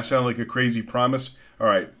 Does that sound like a crazy promise? All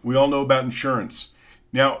right, we all know about insurance.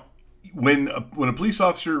 Now, when a police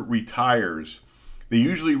officer retires, they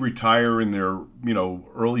usually retire in their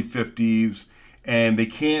early 50s, and they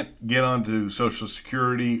can't get onto Social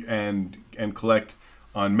Security and collect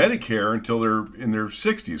on Medicare until they're in their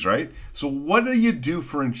 60s, right? So what do you do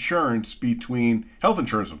for insurance between, health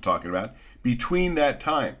insurance I'm talking about, between that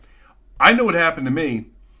time? I know what happened to me.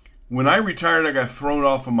 When I retired, I got thrown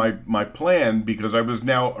off of my plan because I was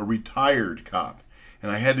now a retired cop.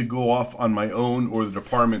 And I had to go off on my own, or the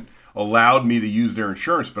department allowed me to use their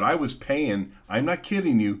insurance. But I was paying, I'm not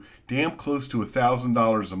kidding you, damn close to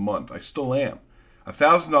 $1,000 a month. I still am.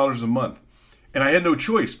 $1,000 a month. And I had no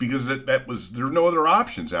choice because there were no other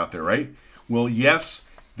options out there, right? Well, yes,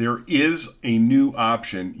 there is a new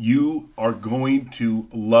option. You are going to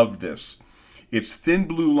love this. It's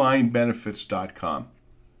thinbluelinebenefits.com.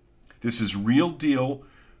 This is real deal,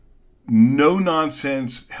 no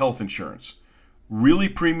nonsense health insurance. Really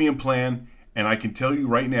premium plan, and I can tell you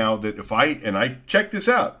right now that I check this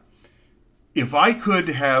out, if I could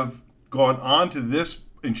have gone on to this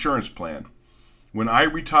insurance plan when I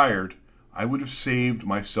retired, I would have saved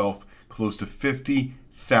myself close to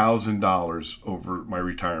 $50,000 over my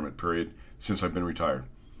retirement period since I've been retired.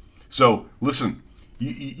 So listen,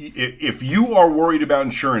 if you are worried about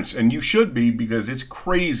insurance, and you should be because it's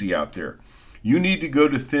crazy out there, you need to go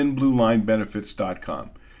to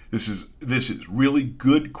thinbluelinebenefits.com. This is really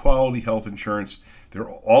good quality health insurance. They're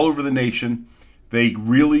all over the nation. They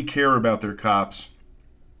really care about their cops,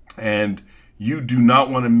 and you do not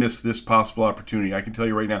want to miss this possible opportunity. I can tell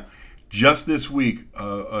you right now, just this week,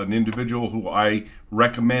 an individual who I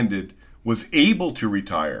recommended was able to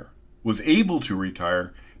retire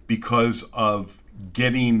because of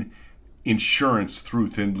getting insurance through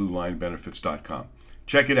thinbluelinebenefits.com.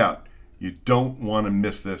 Check it out. You don't want to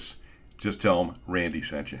miss this. Just tell them Randy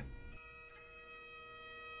sent you.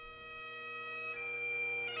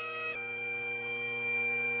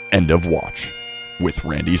 End of Watch with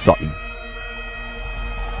Randy Sutton.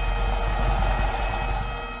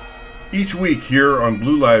 Each week here on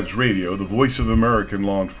Blue Lives Radio, the voice of American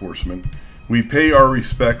law enforcement, We pay our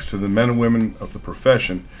respects to the men and women of the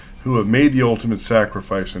profession who have made the ultimate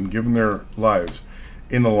sacrifice and given their lives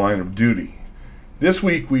in the line of duty. This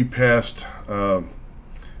week we passed a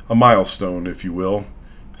milestone, if you will,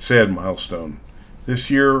 sad milestone. This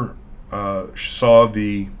year saw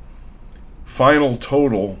the final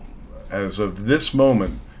total, as of this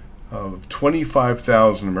moment, of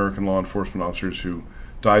 25,000 American law enforcement officers who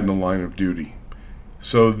died in the line of duty.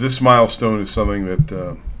 So this milestone is something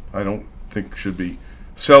that I don't think should be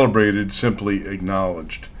celebrated, simply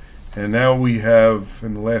acknowledged. And now we have,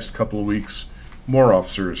 in the last couple of weeks, more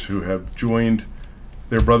officers who have joined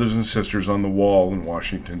their brothers and sisters on the wall in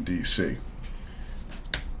Washington, D.C.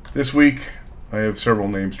 This week, I have several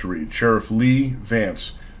names to read. Sheriff Lee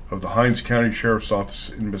Vance of the Hinds County Sheriff's Office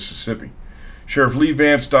in Mississippi. Sheriff Lee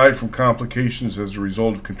Vance died from complications as a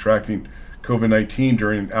result of contracting COVID-19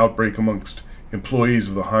 during an outbreak amongst employees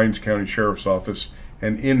of the Hinds County Sheriff's Office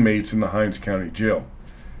and inmates in the Hinds County Jail.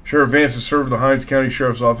 Sheriff Vance has served the Hinds County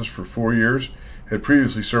Sheriff's Office for 4 years, had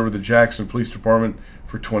previously served with the Jackson Police Department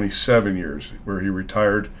for 27 years, where he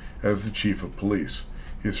retired as the Chief of Police.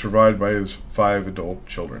 He is survived by his 5 adult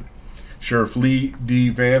children. Sheriff Lee D.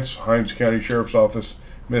 Vance, Hinds County Sheriff's Office,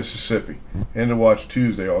 Mississippi. End of watch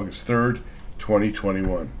Tuesday, August 3rd,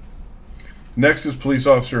 2021. Next is Police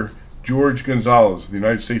Officer George Gonzalez of the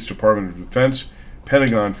United States Department of Defense,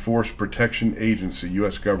 Pentagon Force Protection Agency,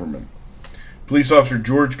 U.S. Government. Police Officer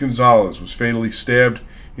George Gonzalez was fatally stabbed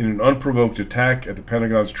in an unprovoked attack at the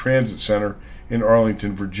Pentagon's Transit Center in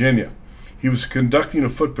Arlington, Virginia. He was conducting a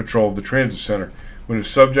foot patrol of the Transit Center when a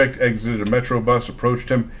subject exited a Metro bus, approached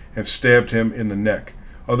him, and stabbed him in the neck.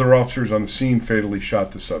 Other officers on the scene fatally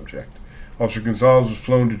shot the subject. Officer Gonzalez was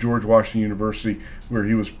flown to George Washington University, where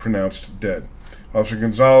he was pronounced dead. Officer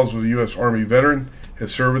Gonzalez was a U.S. Army veteran,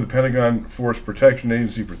 has served with the Pentagon Force Protection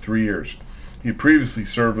Agency for 3 years. He had previously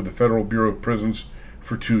served with the Federal Bureau of Prisons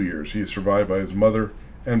for 2 years. He is survived by his mother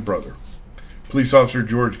and brother. Police Officer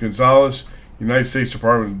George Gonzalez, United States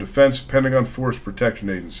Department of Defense, Pentagon Force Protection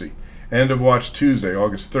Agency. End of watch Tuesday,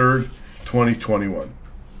 August 3rd, 2021.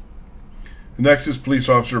 The next is Police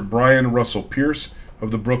Officer Brian Russell Pierce of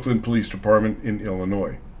the Brooklyn Police Department in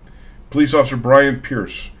Illinois. Police Officer Brian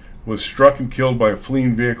Pierce was struck and killed by a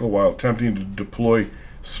fleeing vehicle while attempting to deploy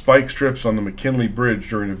spike strips on the McKinley Bridge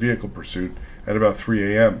during a vehicle pursuit at about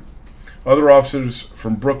 3 a.m. Other officers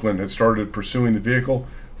from Brooklyn had started pursuing the vehicle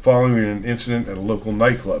following an incident at a local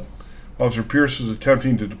nightclub. Officer Pierce was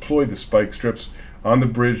attempting to deploy the spike strips on the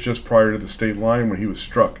bridge just prior to the state line when he was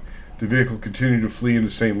struck. The vehicle continued to flee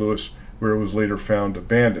into St. Louis, where it was later found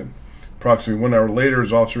abandoned. Approximately 1 hour later,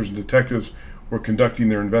 as officers and detectives were conducting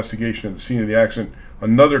their investigation at the scene of the accident,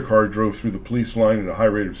 another car drove through the police line at a high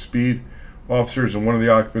rate of speed. Officers and one of the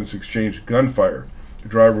occupants exchanged gunfire. The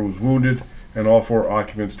driver was wounded, and all 4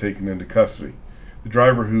 occupants taken into custody. The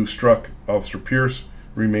driver who struck Officer Pierce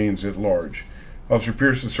remains at large. Officer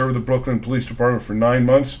Pierce has served the Brooklyn Police Department for 9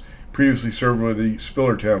 months, previously served with the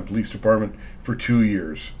Spillertown Police Department for 2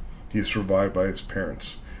 years. He is survived by his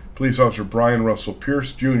parents. Police Officer Brian Russell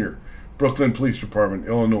Pierce, Jr., Brooklyn Police Department,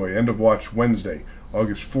 Illinois. End of watch Wednesday,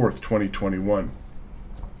 August 4th, 2021.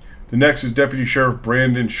 The next is Deputy Sheriff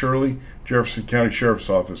Brandon Shirley, Jefferson County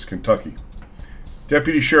Sheriff's Office, Kentucky.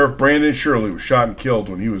 Deputy Sheriff Brandon Shirley was shot and killed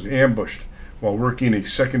when he was ambushed while working a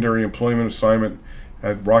secondary employment assignment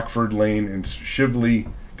at Rockford Lane in Shively,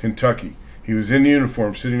 Kentucky. He was in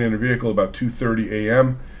uniform, sitting in a vehicle about 2:30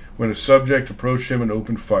 a.m. when a subject approached him and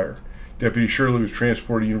opened fire. Deputy Shirley was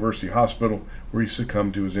transported to University Hospital, where he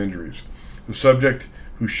succumbed to his injuries. The subject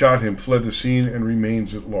who shot him fled the scene and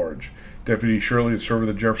remains at large. Deputy Shirley had served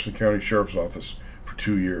with the Jefferson County Sheriff's Office for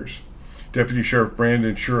 2 years. Deputy Sheriff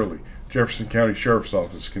Brandon Shirley, Jefferson County Sheriff's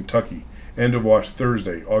Office, Kentucky. End of watch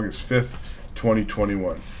Thursday, August 5th,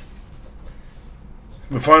 2021.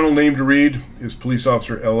 The final name to read is Police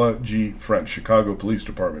Officer Ella G. French, Chicago Police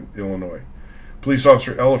Department, Illinois. Police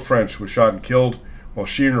Officer Ella French was shot and killed while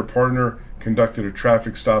she and her partner conducted a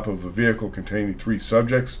traffic stop of a vehicle containing 3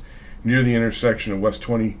 subjects near the intersection of West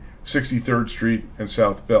 63rd Street and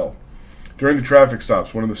South Bell. During the traffic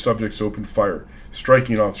stops, one of the subjects opened fire,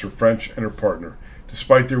 striking Officer French and her partner.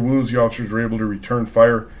 Despite their wounds, the officers were able to return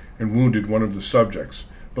fire and wounded one of the subjects.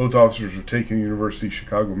 Both officers were taken to the University of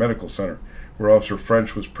Chicago Medical Center, where Officer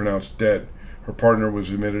French was pronounced dead. Her partner was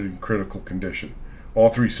admitted in critical condition. All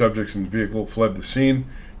 3 subjects in the vehicle fled the scene.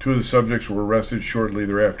 2 of the subjects were arrested shortly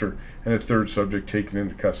thereafter, and a 3rd subject taken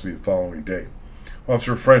into custody the following day.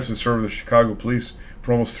 Officer French has served with the Chicago Police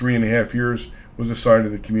for almost 3.5 years, was assigned to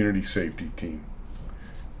the Community Safety Team.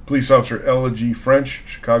 Police Officer Ella G. French,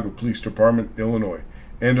 Chicago Police Department, Illinois.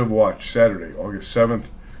 End of watch Saturday, August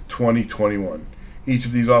 7th, 2021. Each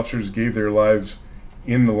of these officers gave their lives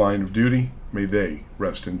in the line of duty. May they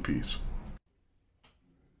rest in peace.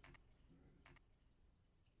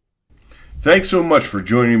 Thanks so much for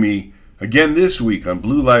joining me again this week on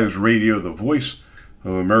Blue Lives Radio, the voice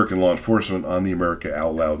of American law enforcement on the America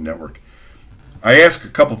Out Loud Network. I ask a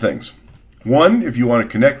couple things. One, if you want to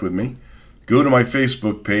connect with me, go to my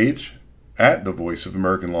Facebook page at the Voice of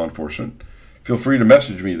American Law Enforcement. Feel free to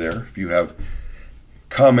message me there if you have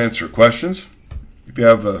comments or questions. If you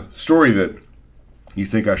have a story that you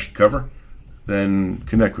think I should cover, then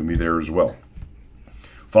connect with me there as well.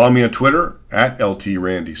 Follow me on Twitter at LT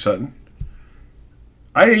Randy Sutton.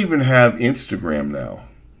 I even have Instagram now,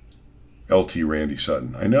 LT Randy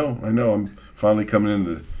Sutton. I know, I'm finally coming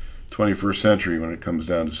into the 21st century when it comes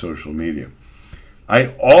down to social media. I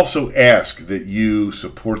also ask that you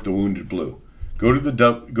support the Wounded Blue. Go to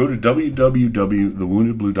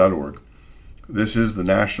www.thewoundedblue.org. This is the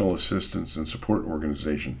National Assistance and Support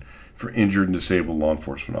Organization for injured and disabled law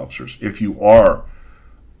enforcement officers. If you are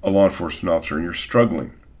a law enforcement officer and you're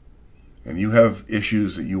struggling and you have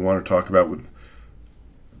issues that you want to talk about with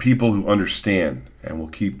people who understand and will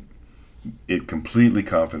keep it completely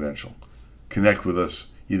confidential, connect with us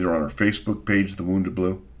either on our Facebook page, The Wounded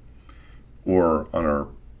Blue, or on our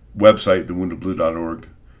website, thewoundedblue.org,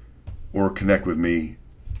 or connect with me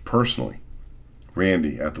personally,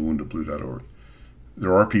 Randy at thewoundedblue.org.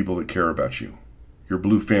 There are people that care about you. Your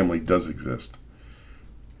blue family does exist.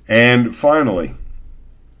 And finally,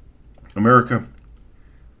 America,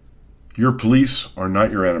 your police are not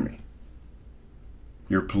your enemy.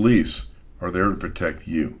 Your police are there to protect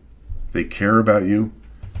you. They care about you,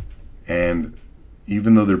 and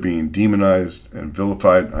even though they're being demonized and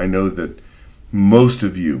vilified, I know that most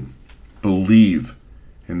of you believe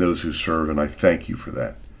in those who serve, and I thank you for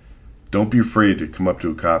that. Don't be afraid to come up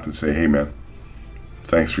to a cop and say, "Hey man,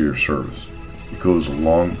 thanks for your service." It goes a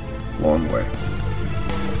long, long way.